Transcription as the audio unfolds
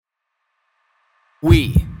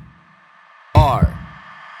We are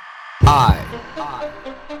I.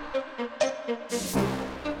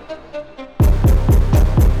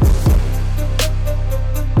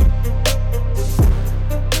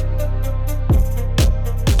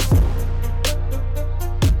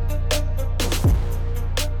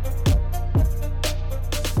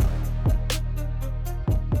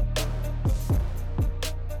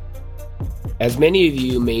 As many of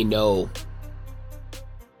you may know,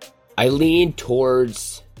 I lean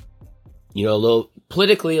towards,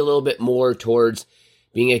 politically a little bit more towards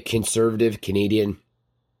being a conservative Canadian.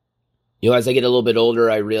 As I get a little bit older,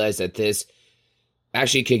 I realize that this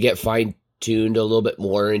actually could get fine-tuned a little bit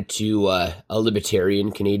more into a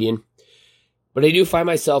libertarian Canadian. But I do find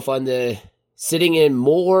myself sitting in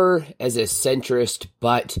more as a centrist,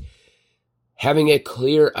 but having a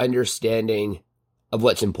clear understanding of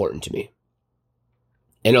what's important to me.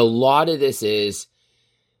 And a lot of this is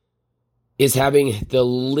having the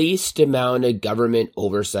least amount of government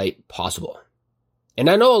oversight possible. And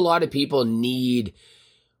I know a lot of people need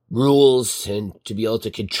rules and to be able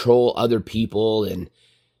to control other people and,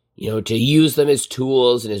 to use them as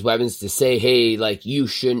tools and as weapons to say, hey, you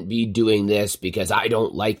shouldn't be doing this because I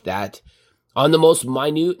don't like that. On the most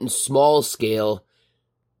minute and small scale,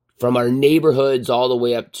 from our neighborhoods all the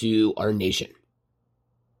way up to our nation.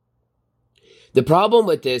 The problem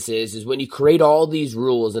with this is when you create all these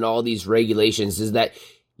rules and all these regulations is that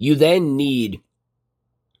you then you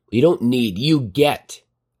get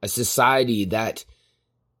a society that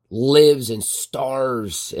lives and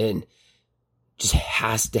starves and just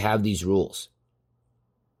has to have these rules.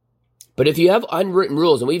 But if you have unwritten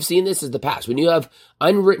rules, and we've seen this in the past, when you have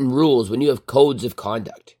unwritten rules, when you have codes of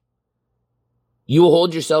conduct, you will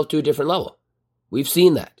hold yourself to a different level. We've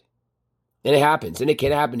seen that. And it happens, and it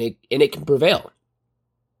can happen, and it can prevail.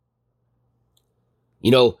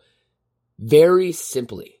 Very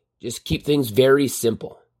simply, just keep things very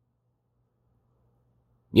simple.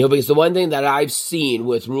 Because the one thing that I've seen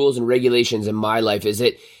with rules and regulations in my life is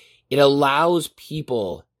it allows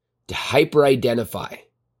people to hyper-identify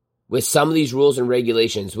with some of these rules and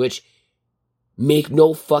regulations, which make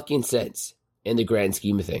no fucking sense in the grand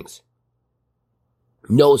scheme of things.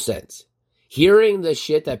 No sense. Hearing the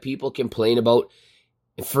shit that people complain about,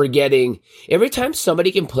 forgetting, every time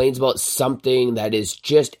somebody complains about something that is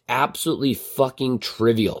just absolutely fucking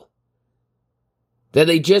trivial, that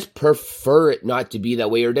they just prefer it not to be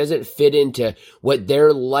that way or doesn't fit into what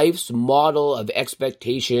their life's model of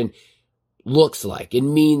expectation looks like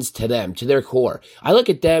and means to them, to their core. I look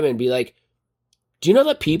at them and be like, do you know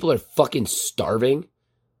that people are fucking starving?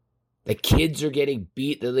 That kids are getting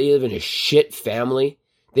beat, that they live in a shit family?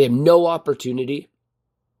 They have no opportunity.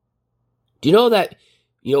 Do you know that,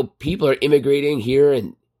 people are immigrating here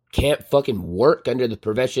and can't fucking work under the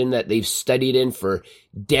profession that they've studied in for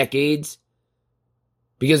decades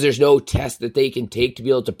because there's no test that they can take to be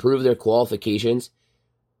able to prove their qualifications?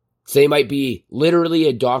 So they might be literally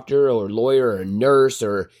a doctor or a lawyer or a nurse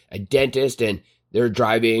or a dentist and they're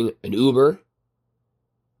driving an Uber.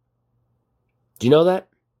 Do you know that?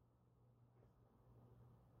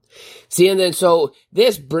 See, and then so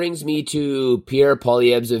this brings me to Pierre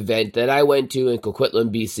Poilievre's event that I went to in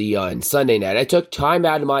Coquitlam, BC on Sunday night. I took time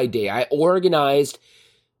out of my day. I organized,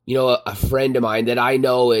 a friend of mine that I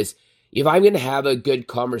know is, if I'm going to have a good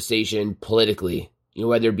conversation politically,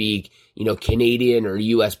 whether it be, Canadian or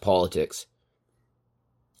U.S. politics,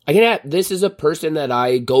 this is a person that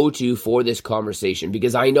I go to for this conversation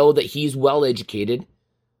because I know that he's well educated.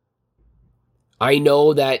 I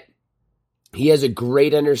know that he has a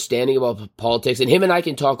great understanding about politics, and him and I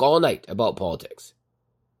can talk all night about politics.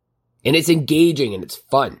 And it's engaging and it's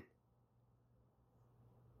fun.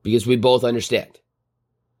 Because we both understand.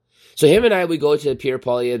 So him and I, we go to Pierre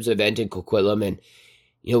Poilievre's event in Coquitlam, and,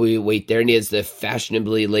 we wait there, and he has the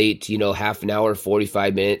fashionably late, half an hour,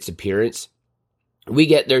 45 minutes appearance. We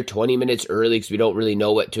get there 20 minutes early because we don't really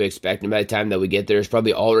know what to expect. And by the time that we get there, there's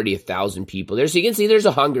probably already 1,000 people there. So you can see there's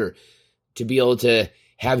a hunger to be able to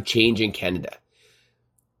have change in Canada.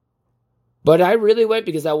 But I really went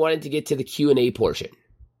because I wanted to get to the Q&A portion.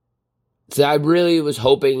 So I really was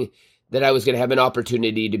hoping that I was going to have an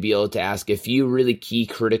opportunity to be able to ask a few really key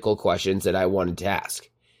critical questions that I wanted to ask.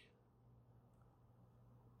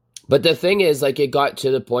 But the thing is, it got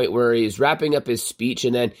to the point where he's wrapping up his speech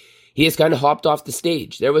and then he just kind of hopped off the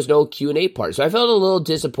stage. There was no Q&A part. So I felt a little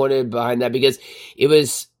disappointed behind that because it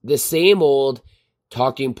was the same old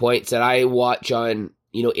talking points that I watch on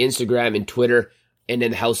Instagram and Twitter and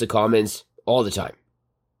in the House of Commons all the time.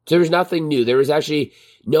 So there was nothing new. There was actually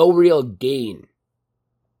no real gain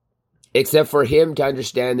except for him to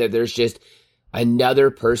understand that there's just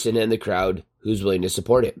another person in the crowd who's willing to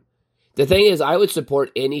support him. The thing is, I would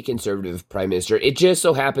support any conservative prime minister. It just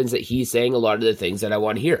so happens that he's saying a lot of the things that I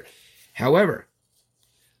want to hear. However,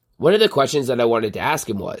 one of the questions that I wanted to ask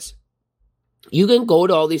him was, you can go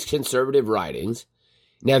to all these conservative ridings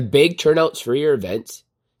and have big turnouts for your events,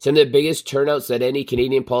 some of the biggest turnouts that any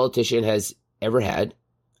Canadian politician has ever had.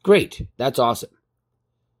 Great. That's awesome.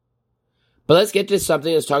 But let's get to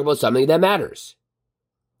something. Let's talk about something that matters.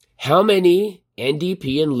 How many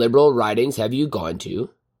NDP and Liberal ridings have you gone to?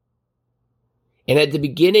 And at the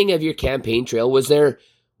beginning of your campaign trail, was there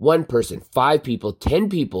one person, 5 people, 10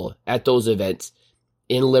 people at those events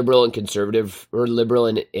in Liberal and Conservative or Liberal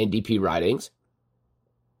and NDP ridings?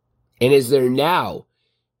 And is there now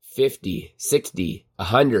 50, 60,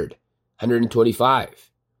 100,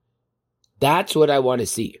 125? That's what I want to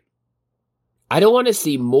see. I don't want to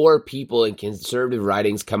see more people in Conservative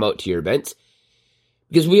ridings come out to your events,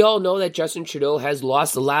 because we all know that Justin Trudeau has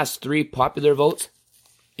lost the last 3 popular votes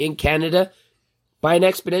in Canada by an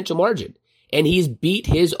exponential margin. And he's beat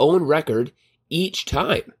his own record each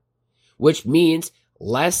time, which means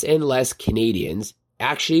less and less Canadians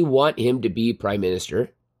actually want him to be prime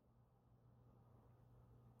minister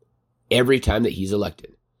every time that he's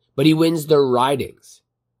elected. But he wins the ridings.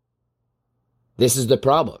 This is the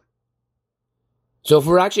problem. So if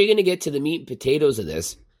we're actually going to get to the meat and potatoes of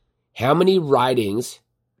this, how many ridings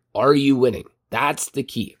are you winning? That's the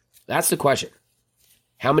key. That's the question.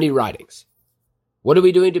 How many ridings? What are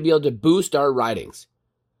we doing to be able to boost our ridings?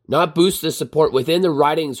 Not boost the support. Within the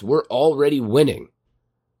ridings, we're already winning.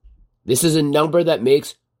 This is a number that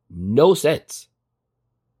makes no sense.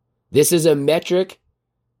 This is a metric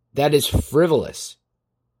that is frivolous.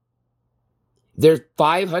 There's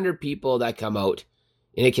 500 people that come out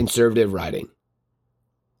in a Conservative riding.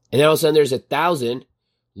 And then all of a sudden there's 1,000.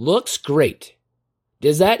 Looks great.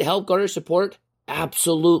 Does that help garner support?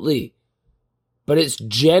 Absolutely. But it's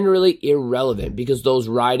generally irrelevant because those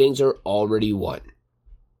ridings are already won.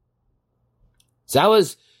 So that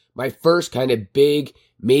was my first kind of big,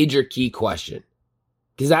 major key question.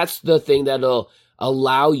 Because that's the thing that'll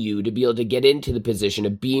allow you to be able to get into the position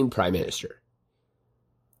of being prime minister.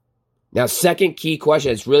 Now, second key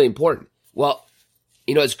question, it's really important. Well,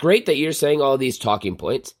 it's great that you're saying all these talking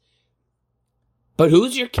points, but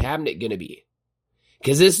who's your cabinet going to be?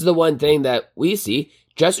 Because this is the one thing that we see.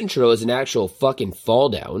 Justin Trudeau is an actual fucking fall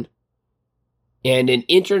down and an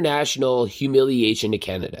international humiliation to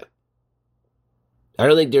Canada. I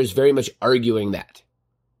don't think there's very much arguing that.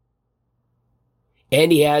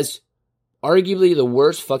 And he has arguably the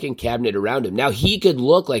worst fucking cabinet around him. Now, he could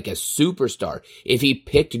look like a superstar if he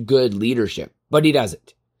picked good leadership, but he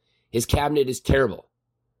doesn't. His cabinet is terrible.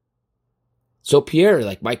 So, Pierre,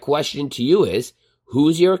 my question to you is,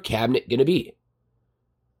 who's your cabinet going to be?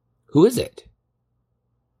 Who is it?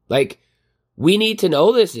 We need to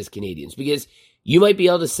know this as Canadians, because you might be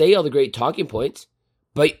able to say all the great talking points,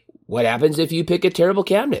 but what happens if you pick a terrible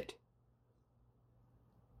cabinet?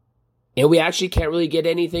 And we actually can't really get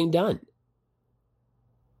anything done.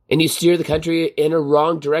 And you steer the country in a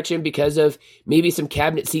wrong direction because of maybe some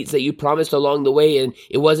cabinet seats that you promised along the way and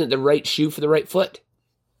it wasn't the right shoe for the right foot.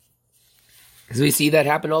 Because we see that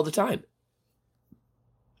happen all the time.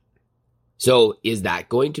 So is that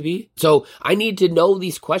going to be? So I need to know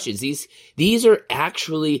these questions. These are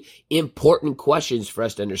actually important questions for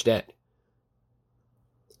us to understand.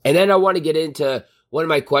 And then I want to get into one of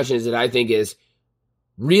my questions that I think is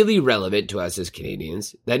really relevant to us as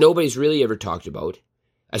Canadians that nobody's really ever talked about.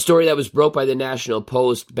 A story that was broke by the National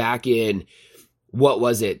Post back in,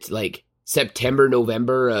 September,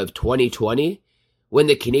 November of 2020, when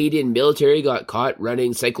the Canadian military got caught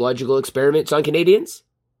running psychological experiments on Canadians,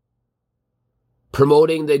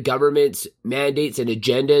 promoting the government's mandates and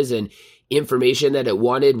agendas and information that it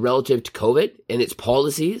wanted relative to COVID and its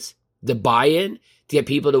policies, the buy-in to get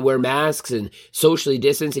people to wear masks and socially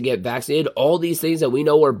distance and get vaccinated, all these things that we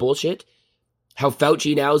know are bullshit. How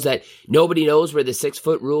Fauci knows that nobody knows where the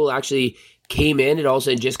 6-foot rule actually came in, and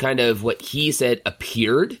also just kind of what he said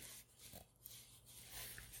appeared.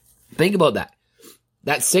 Think about that.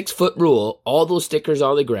 That 6-foot rule, all those stickers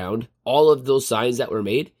on the ground, all of those signs that were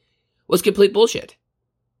made, was complete bullshit.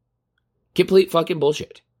 Complete fucking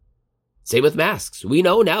bullshit. Same with masks. We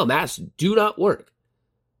know now masks do not work.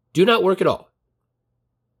 Do not work at all.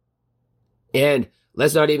 And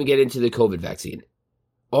let's not even get into the COVID vaccine.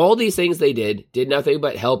 All these things they did nothing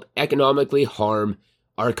but help economically harm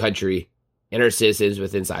our country and our citizens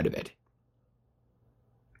within inside of it.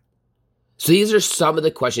 So these are some of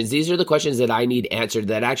the questions. These are the questions that I need answered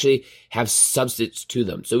that actually have substance to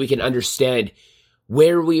them so we can understand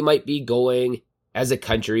where we might be going as a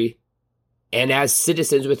country and as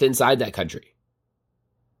citizens within inside that country.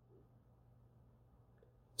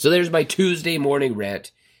 So there's my Tuesday morning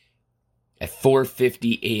rant at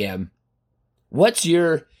 4:50 a.m. What's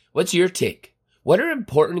your take? What are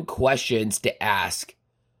important questions to ask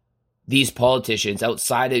these politicians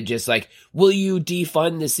outside of just like, will you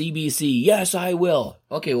defund the CBC? Yes, I will.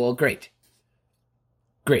 Okay, well, great.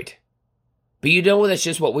 Great. But you know that's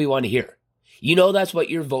just what we want to hear. You know that's what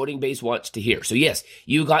your voting base wants to hear. So yes,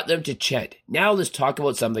 you got them to chant. Now let's talk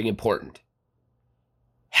about something important.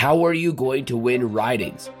 How are you going to win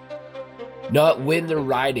ridings? Not win the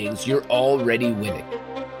ridings you're already winning.